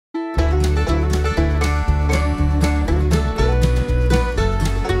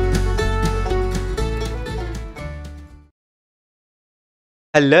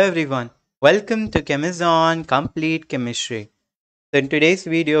Hello everyone, welcome to Chemazon-Complete Chemistry. So in today's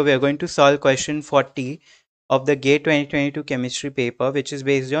video, we are going to solve question 40 of the GATE 2022 chemistry paper, which is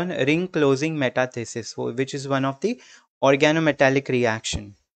based on ring closing metathesis, which is one of the organometallic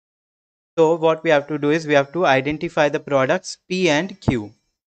reaction. So what we have to do is we have to identify the products P and Q.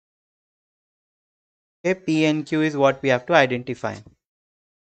 Okay, P and Q is what we have to identify.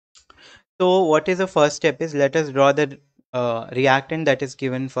 So what is the first step is let us draw the reactant that is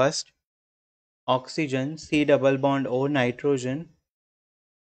given first. Oxygen, C double bond O, nitrogen.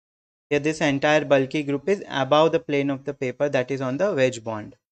 Here this entire bulky group is above the plane of the paper, that is on the wedge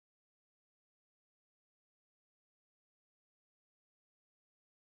bond.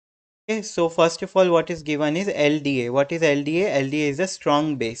 Okay, so first of all what is given is LDA. What is LDA? LDA is a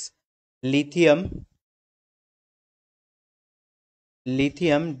strong base. Lithium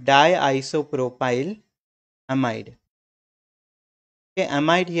diisopropyl amide. Okay,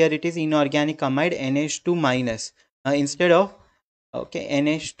 amide here it is inorganic amide NH2 minus. Instead of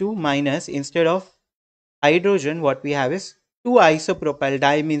NH2 minus, instead of hydrogen what we have is 2 isopropyl.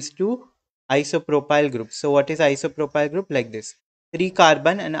 Di means 2 isopropyl groups. So what is isopropyl group? Like this, 3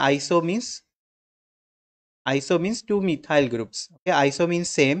 carbon, and iso means 2 methyl groups. Okay, iso means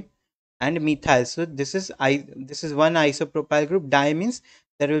same and methyl. So this is one isopropyl group. Di means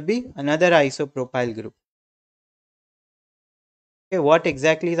there will be another isopropyl group. Okay, what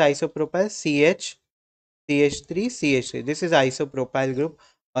exactly is isopropyl? CH, CH3, CH3. This is isopropyl group,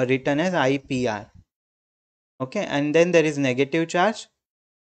 or written as IPR. Okay, and then there is negative charge,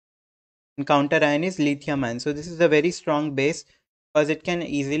 and counter ion is lithium ion. So this is a very strong base because it can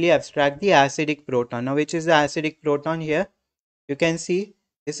easily abstract the acidic proton. Now which is the acidic proton? Here you can see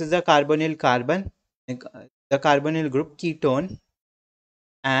this is the carbonyl carbon, the carbonyl group ketone,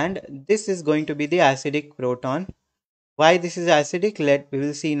 and this is going to be the acidic proton. Why this is acidic? We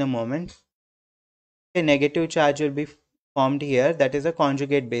will see in a moment. A negative charge will be formed here, that is a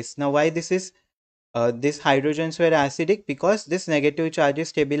conjugate base. Now why this is these hydrogens were acidic? Because this negative charge is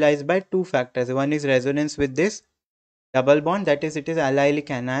stabilized by two factors. One is resonance with this double bond, that is it is allylic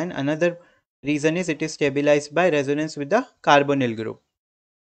anion. Another reason is it is stabilized by resonance with the carbonyl group.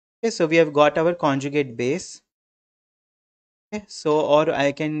 Okay, so we have got our conjugate base. Okay, so or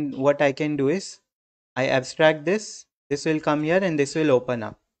what I can do is I abstract this will come here and this will open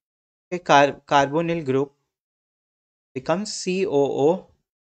up. Okay, carbonyl group becomes COO,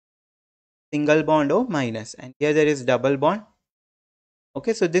 single bond O minus, and here there is double bond.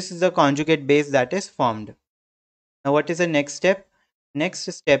 Okay, so this is the conjugate base that is formed. Now what is the next step? Next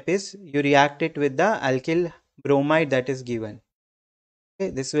step is you react it with the alkyl bromide that is given.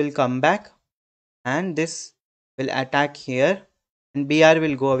 Okay, this will come back and this will attack here, and Br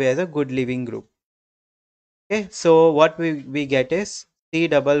will go away as a good leaving group. Okay, so what we get is C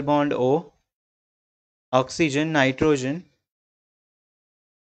double bond O, oxygen, nitrogen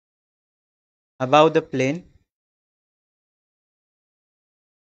above the plane.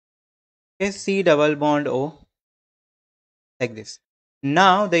 Okay, C double bond O, like this.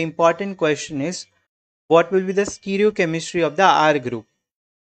 Now the important question is what will be the stereochemistry of the R group?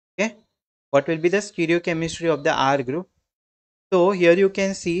 Okay, what will be the stereochemistry of the R group? So here you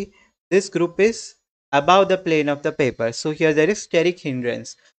can see this group is above the plane of the paper. So here there is steric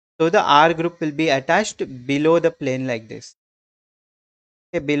hindrance. So the R group will be attached below the plane like this.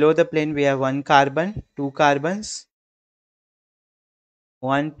 Okay, below the plane we have one carbon, two carbons,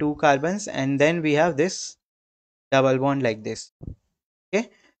 two carbons, and then we have this double bond like this. Okay,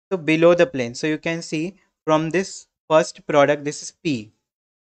 so below the plane. So you can see from this first product, this is P.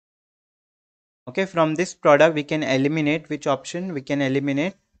 Okay, from this product we can eliminate which option? We can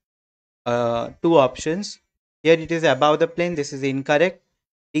eliminate two options. Here it is above the plane, this is incorrect.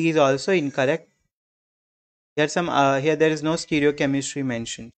 D is also incorrect. Here here there is no stereochemistry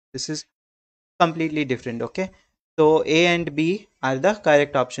mentioned. This is completely different. Okay, so A and B are the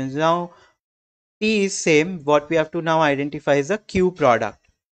correct options. Now P is same. What we have to now identify is the Q product.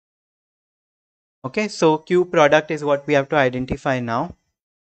 Okay, so Q product is what we have to identify now.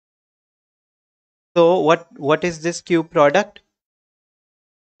 So what is this Q product?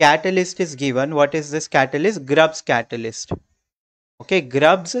 Catalyst is given. What is this catalyst? Grubbs catalyst. Okay,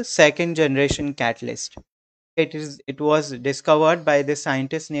 Grubbs second generation catalyst. It was discovered by the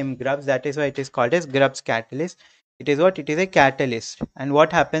scientist named Grubbs. That is why it is called as Grubbs catalyst. It is what? It is a catalyst. And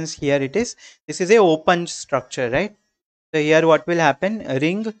what happens here? This is a open structure, right? So here what will happen?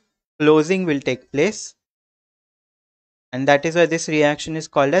 Ring closing will take place. And that is why this reaction is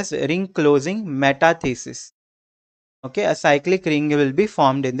called as ring closing metathesis. Okay, a cyclic ring will be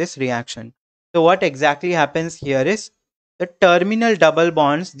formed in this reaction. So what exactly happens here is the terminal double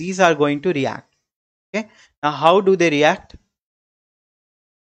bonds, these are going to react. Okay, now how do they react?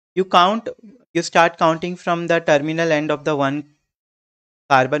 You count, you start counting from the terminal end of the one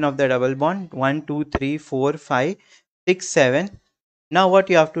carbon of the double bond. 1, 2, 3, 4, 5, 6, 7. Now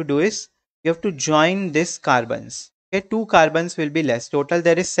what you have to do is you have to join these carbons. Okay, 2 carbons will be less. Total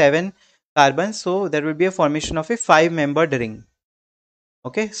there is 7 carbons, so there will be a formation of a 5-membered ring.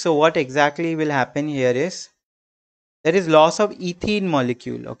 Okay, so what exactly will happen here is there is loss of ethene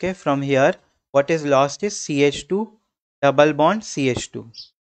molecule. Okay, from here what is lost is CH2 double bond CH2.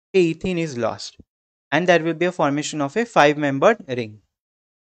 Okay, ethene is lost and there will be a formation of a 5-membered ring.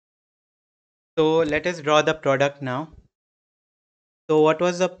 So let us draw the product now. So what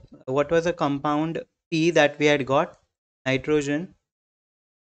was the compound P that we had got? Nitrogen.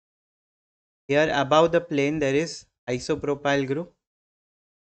 Here above the plane there is isopropyl group,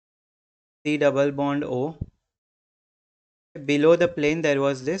 C double bond O. Below the plane there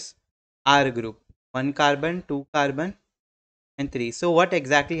was this R group, 1 carbon, 2 carbon and 3. So what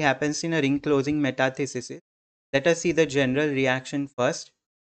exactly happens in a ring closing metathesis is, let us see the general reaction first,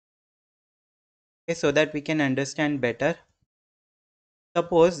 okay, so that we can understand better.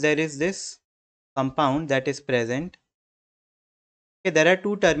 Suppose there is this compound that is present. Okay, there are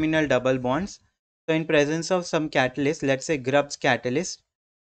 2 terminal double bonds. So in presence of some catalyst, let's say Grubbs catalyst,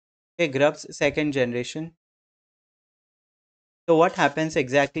 okay, Grubbs second generation. So what happens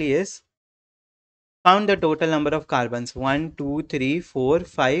exactly is, count the total number of carbons, 1, 2, 3, 4,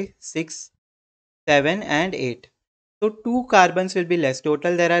 5, 6, 7 and 8. So 2 carbons will be less.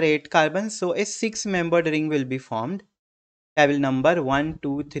 Total there are 8 carbons. So a 6-membered ring will be formed. I will number 1,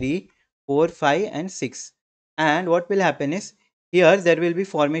 2, 3, 4, 5 and 6. And what will happen is, here there will be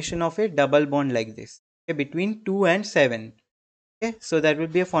formation of a double bond like this, okay, between 2 and 7. Okay, so there will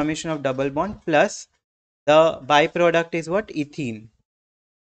be a formation of double bond plus the byproduct is what? Ethene.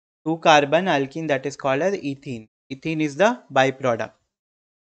 2 carbon alkene, that is called as ethene. Ethene is the byproduct.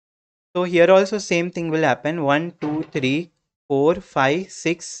 So here also same thing will happen. 1, 2, 3, 4, 5,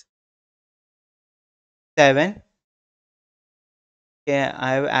 6, 7. Okay,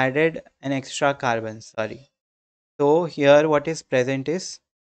 I have added an extra carbon, sorry. So here what is present is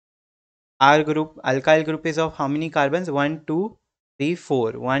R group, alkyl group is of how many carbons? 1, 2, 3,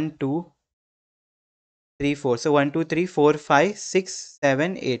 4. 1, 2, 3, 4. So 1, 2, 3, 4, 5, 6,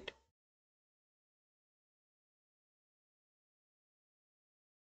 7, 8.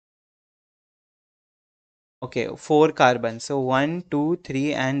 Okay, 4 carbons. So 1, 2,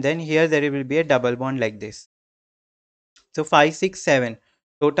 3 and then here there will be a double bond like this. So 5, 6, 7.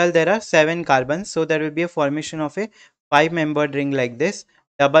 Total there are 7 carbons. So there will be a formation of a 5-membered ring like this.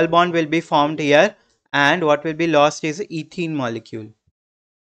 Double bond will be formed here and what will be lost is ethene molecule.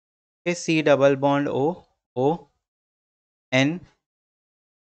 Okay, C double bond O, O, N.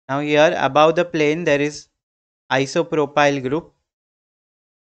 Now here above the plane there is isopropyl group,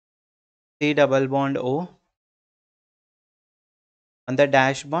 C double bond O on the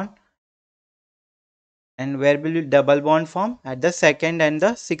dash bond. And where will double bond form? At the second and the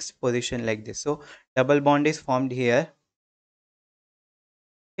 6th position like this. So double bond is formed here.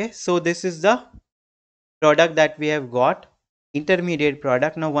 Okay, so this is the product that we have got, intermediate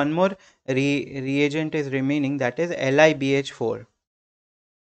product. Now one more reagent is remaining, that is LiBH4.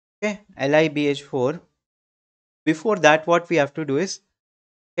 Okay, LiBH4. Before that what we have to do is,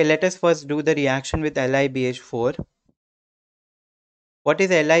 okay, let us first do the reaction with LiBH4. What is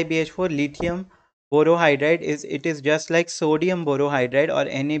LiBH4? Lithium borohydride is, it is just like sodium borohydride or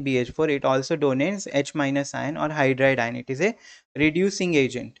NaBH4. It also donates H- ion or hydride ion. It is a reducing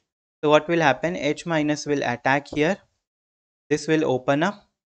agent. So what will happen? H- will attack here. This will open up.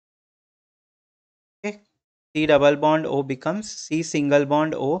 Okay. C double bond O becomes C single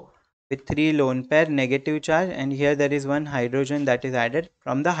bond O with 3 lone pair negative charge, and here there is one hydrogen that is added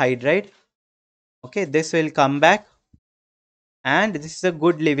from the hydride. Okay, this will come back and this is a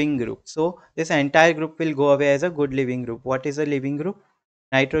good living group. So this entire group will go away as a good living group. What is a living group?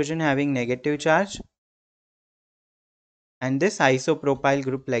 Nitrogen having negative charge and this isopropyl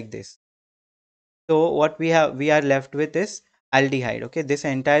group like this. So what we are left with is aldehyde. Okay, this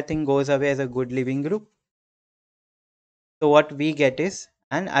entire thing goes away as a good living group. So what we get is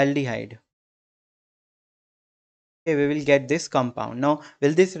an aldehyde. Okay, we will get this compound. Now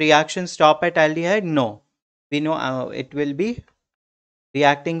will this reaction stop at aldehyde? No, we know it will be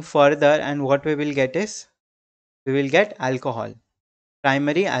reacting further, and what we will get is, we will get alcohol,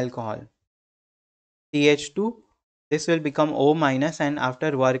 primary alcohol, CH2. This will become O minus and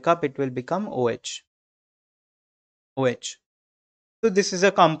after workup it will become OH. So this is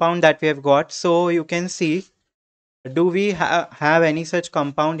a compound that we have got. So you can see Do we have any such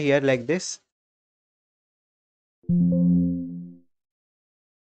compound here like this?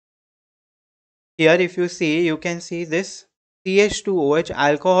 Here if you see, you can see this CH2OH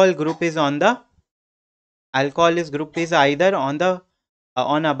alcohol group is on the alcohol is group is either on the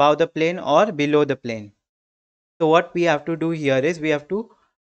on above the plane or below the plane. So what we have to do here is we have to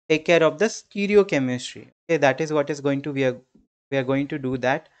take care of the stereochemistry. Okay, that is what is going to we are going to do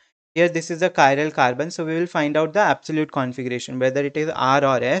that. Here this is the chiral carbon, so we will find out the absolute configuration whether it is R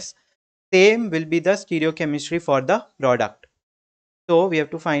or S. Same will be the stereochemistry for the product. So we have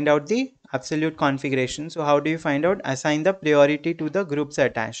to find out the absolute configuration. So how do you find out? Assign the priority to the groups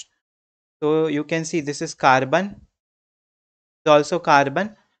attached. So you can see this is carbon, is also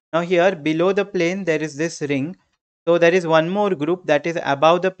carbon. Now here below the plane there is this ring. So there is one more group that is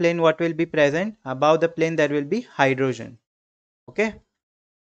above the plane. What will be present? Above the plane there will be hydrogen. Okay.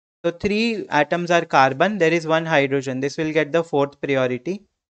 So three atoms are carbon. There is one hydrogen. This will get the fourth priority.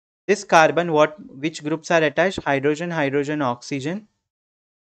 This carbon, which groups are attached? Hydrogen, hydrogen, oxygen.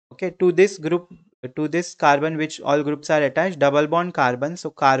 Okay. To this group, to this carbon, which all groups are attached, double bond carbon. So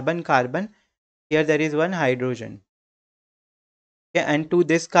carbon, carbon. Here there is one hydrogen. Okay, and to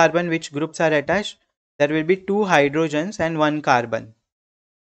this carbon which groups are attached, there will be two hydrogens and one carbon.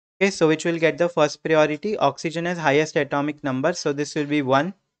 Okay, so which will get the first priority? Oxygen has highest atomic number, so this will be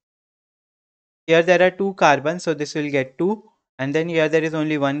 1. Here there are two carbons, so this will get 2, and then here there is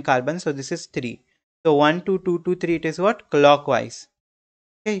only one carbon, so this is 3. So 1 2 2 2 3, it is what? Clockwise.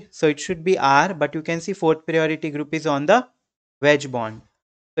 Okay, so it should be R, but you can see fourth priority group is on the wedge bond,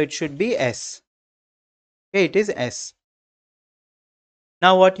 so it should be S. Okay, it is S.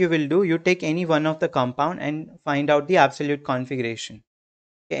 Now what you will do, you take any one of the compound and find out the absolute configuration.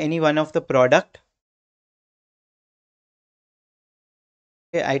 Okay, any one of the product.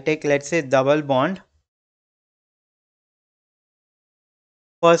 Okay, I take, let's say, double bond.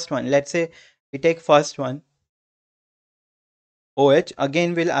 First one, let's say we take first one, OH.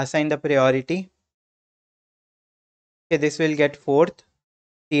 Again we'll assign the priority. Okay, this will get fourth,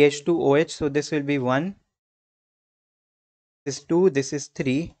 CH2OH. So this will be 1, this is 2, this is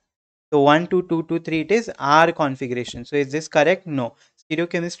 3. So 1 2 2 2 3, it is R configuration. So is this correct? No.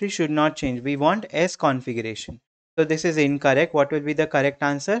 Stereochemistry should not change. We want S configuration. So this is incorrect. What will be the correct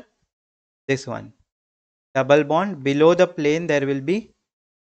answer? This one. Double bond. Below the plane there will be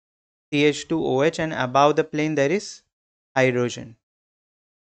CH2OH and above the plane there is hydrogen.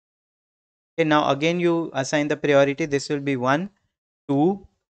 Okay, now again you assign the priority. This will be 1, 2,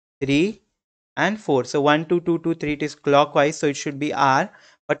 3 and 4. So 1 2 2 2 3, it is clockwise, so it should be R,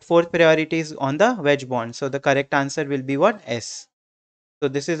 but fourth priority is on the wedge bond. So the correct answer will be what? S. So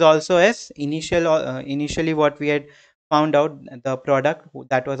this is also S. Initially what we had found out, the product,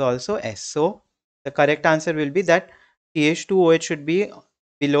 that was also S. So the correct answer will be that CH2OH should be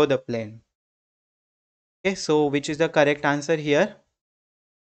below the plane. Okay, so which is the correct answer here?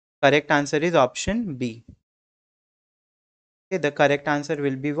 Correct answer is option B. Okay, the correct answer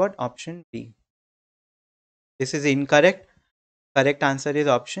will be what? Option B. This is incorrect. Correct answer is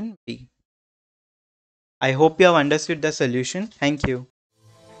option B. I hope you have understood the solution. Thank you.